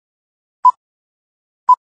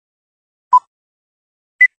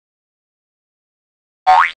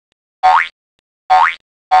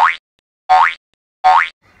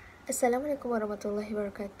Assalamualaikum warahmatullahi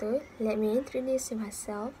wabarakatuh. Let me introduce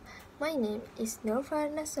myself. My name is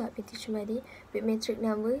Farah Nasuha binti JUMADI with matric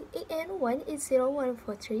number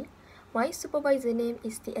AN180143. My supervisor name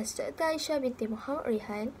is TS Dr. Aisyah binti Muhammad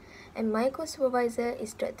Rihan and my co-supervisor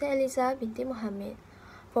is Dr. Eliza binti Muhammad.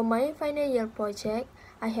 For my final year project,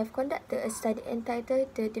 I have conducted a study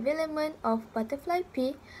entitled The Development of Butterfly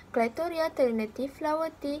Pea, Clitoria ternatea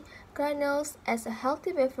flower tea, granules as a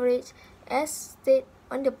healthy beverage as stated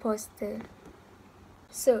on the poster.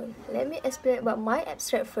 So, let me explain about my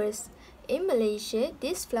abstract first. In Malaysia,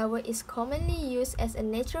 this flower is commonly used as a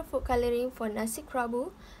natural food coloring for nasi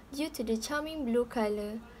kerabu due to the charming blue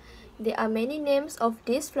color. There are many names of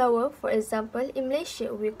this flower. For example, in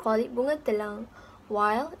Malaysia, we call it bunga telang,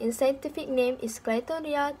 while in scientific name is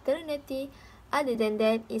Clitoria ternatea. Other than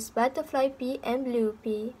that is butterfly pea and blue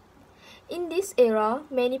pea. In this era,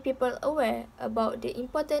 many people are aware about the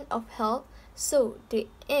importance of health, so the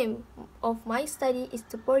aim of my study is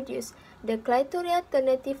to produce the Clitoria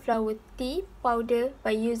ternatea flower tea powder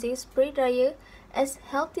by using spray dryer as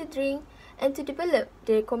healthy drink and to develop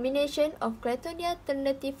the combination of Clitoria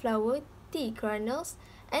ternatea flower tea granules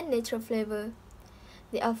and natural flavor.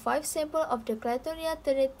 There are 5 samples of the Clitoria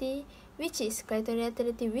ternatea, which is Clitoria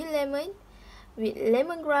ternatea with lemon, with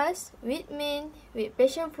lemongrass, with mint, with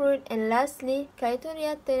passion fruit, and lastly,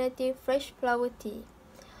 Clitoria ternatea fresh flower tea.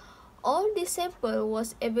 All these samples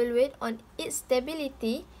was evaluated on its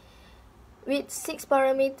stability with 6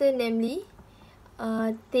 parameters, namely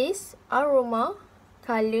taste, aroma,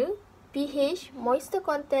 color, pH, moisture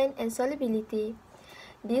content, and solubility.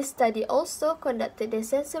 This study also conducted the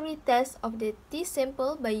sensory test of the tea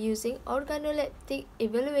sample by using organoleptic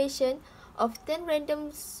evaluation of 10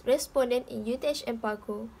 random respondents in UTH and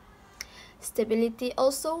PAGO. Stability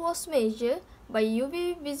also was measured by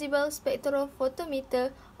UV visible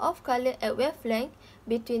spectrophotometer of color at wavelength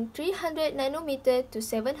between 300 nanometer to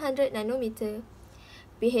 700 nanometer.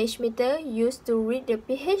 pH meter used to read the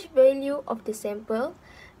pH value of the sample.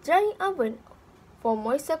 Drying oven for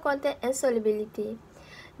moisture content and solubility.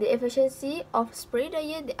 The efficiency of spray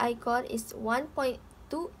dryer that I got is 1.28%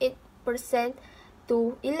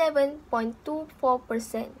 to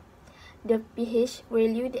 11.24%. The pH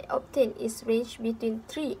value they obtained is ranged between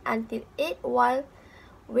 3 until 8, while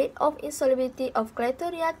weight of insolubility of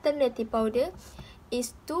Clitoria ternatea powder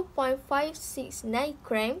is 2.569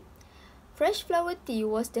 gram. Fresh flower tea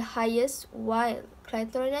was the highest, while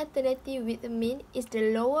Clitoria ternatea with mint is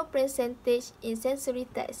the lower percentage in sensory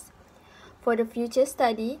test. For the future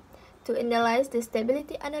study, to analyze the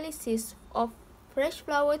stability analysis of fresh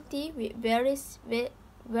flower tea with various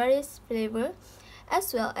flavor,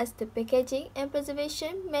 as well as the packaging and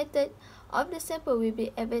preservation method of the sample will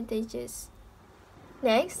be advantageous.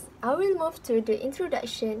 Next, I will move to the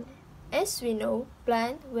introduction. As we know,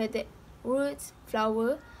 plants, whether roots,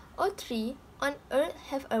 flower, or tree on earth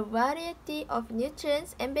have a variety of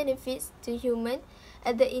nutrients and benefits to humans,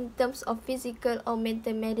 either in terms of physical or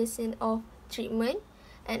mental medicine or treatment,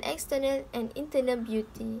 and external and internal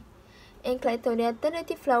beauty. And Clitoria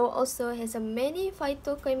ternatea flower also has many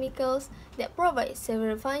phytochemicals that provide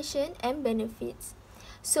several functions and benefits.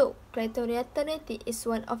 So, Clitoria ternatea is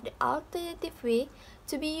one of the alternative way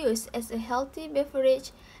to be used as a healthy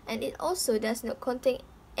beverage, and it also does not contain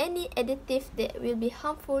any additive that will be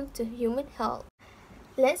harmful to human health.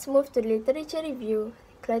 Let's move to the literature review.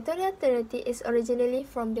 Clitoria ternatea is originally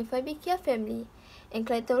from the Fabaceae family, and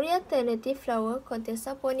Clitoria ternatea flower contains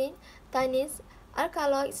saponin, tannins,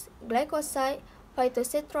 alkaloids, glycoside,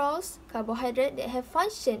 phytosterols, carbohydrates that have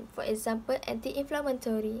function, for example,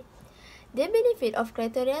 anti-inflammatory. The benefits of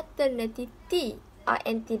Clitoria ternatea tea are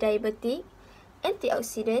anti-diabetic,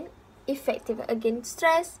 antioxidant, effective against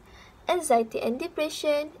stress, anxiety and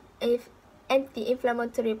depression,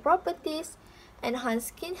 anti-inflammatory properties, enhance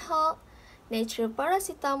skin health, natural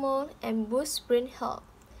paracetamol, and boost brain health.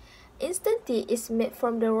 Instant tea is made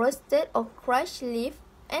from the roasted or crushed leaf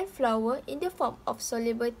and flower in the form of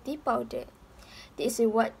soluble tea powder. This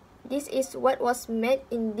is what was made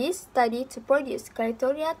in this study to produce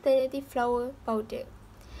Clitoria ternatea flower powder.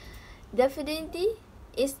 Daffodility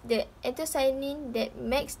is the anthocyanin that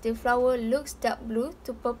makes the flower look dark blue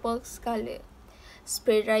to purple color.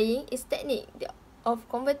 Spray drying is technique of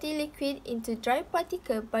converting liquid into dry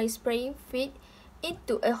particle by spraying feed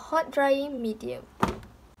into a hot drying medium.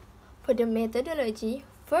 For the methodology,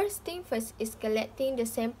 first thing first is collecting the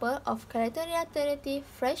sample of Clitoria ternatea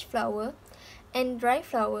fresh flower and dry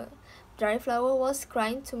flower. Dry flower was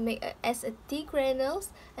grind to make as a tea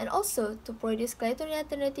granules and also to produce Clitoria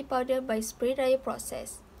ternatea powder by spray dryer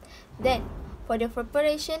process. Then, for the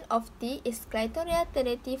preparation of tea is Clitoria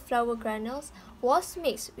ternatea flower granules was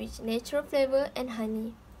mixed with natural flavor and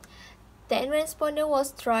honey. 10 respondents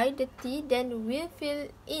was tried the tea, then will fill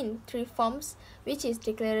in 3 forms, which is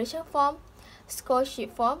declaration form, score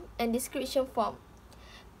sheet form, and description form.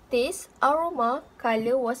 Taste, aroma,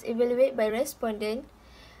 color was evaluated by respondent.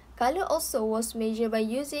 Color also was measured by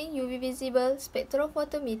using UV visible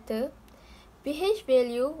spectrophotometer. pH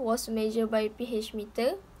value was measured by pH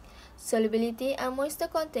meter. Solubility and moisture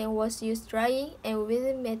content was used drying and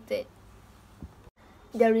wheeling method.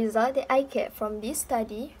 The result that I get from this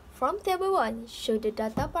study from table 1 show the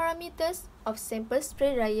data parameters of sample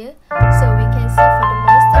spray dryer. So we can see for the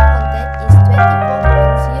moisture content is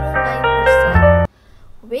 24.09%.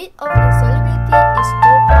 Weight of insolubility is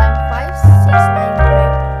 2.569 gram,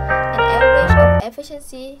 and average of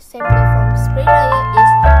efficiency sample from spray dryer is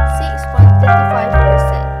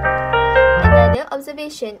 6.35%. Another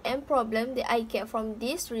observation and problem that I get from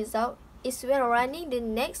this result is when running the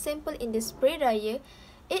next sample in the spray dryer,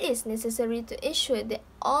 it is necessary to ensure that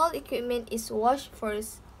all equipment is washed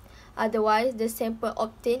first. Otherwise, the sample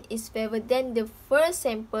obtained is favored than the first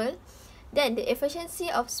sample. Then the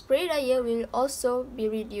efficiency of spray dryer will also be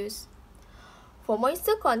reduced. For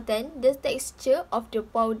moisture content, the texture of the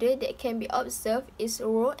powder that can be observed is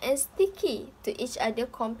raw and sticky to each other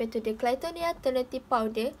compared to the Clitoria ternatea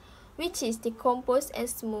powder, which is decomposed and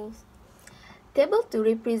smooth. Table 2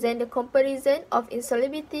 represent the comparison of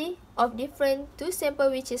insolubility of different two samples,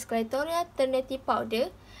 which is Clitoria ternatea powder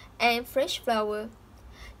and fresh flower.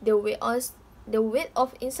 The weight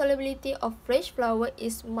of insolubility of fresh flower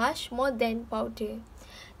is much more than powder.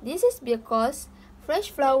 This is because fresh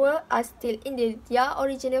flower are still in their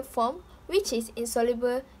original form, which is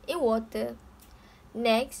insoluble in water.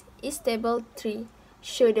 Next is table 3,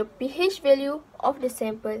 show the pH value of the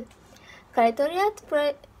sample. Clitoria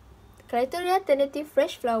ternatea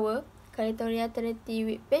fresh flower, Clitoria ternatea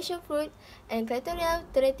with passion fruit, and Clitoria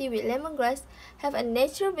ternatea with lemongrass have a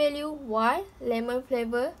natural value, while lemon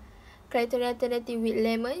flavor, Clitoria ternatea with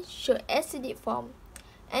lemon show acidic form,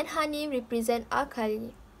 and honey represent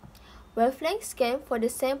alkali. Wavelength scan for the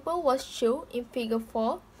sample was shown in figure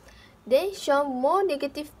 4. They show more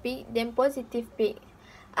negative peak than positive peak.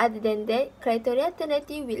 Other than that, Clitoria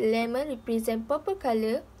ternatea with lemon represent purple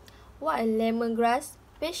color, while lemongrass,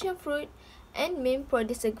 passion fruit, and mint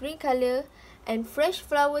produce a green color, and fresh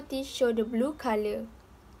flower tea show the blue color.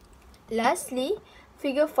 Lastly,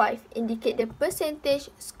 figure 5 indicate the percentage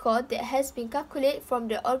score that has been calculated from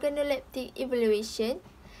the organoleptic evaluation.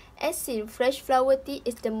 As seen, fresh flower tea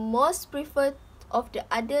is the most preferred of the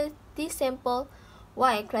other tea sample,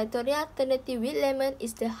 while Clitoria ternatea with lemon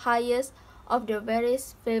is the highest of the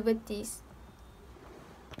various flavored teas.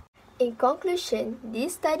 In conclusion,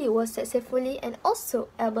 this study was successfully and also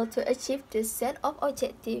able to achieve the set of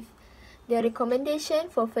objectives. The recommendation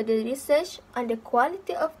for further research on the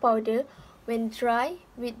quality of powder when dry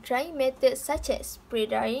with drying methods such as spray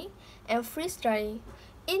drying and freeze drying,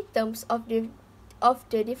 in terms of the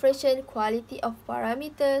differential quality of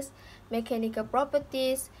parameters, mechanical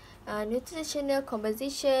properties, nutritional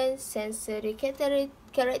composition, sensory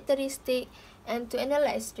characteristic, and to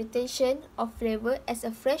analyze retention of flavor as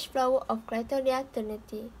a fresh flower of Clitoria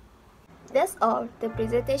ternatea. That's all the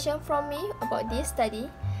presentation from me about this study.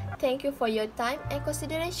 Thank you for your time and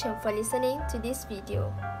consideration for listening to this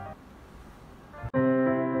video.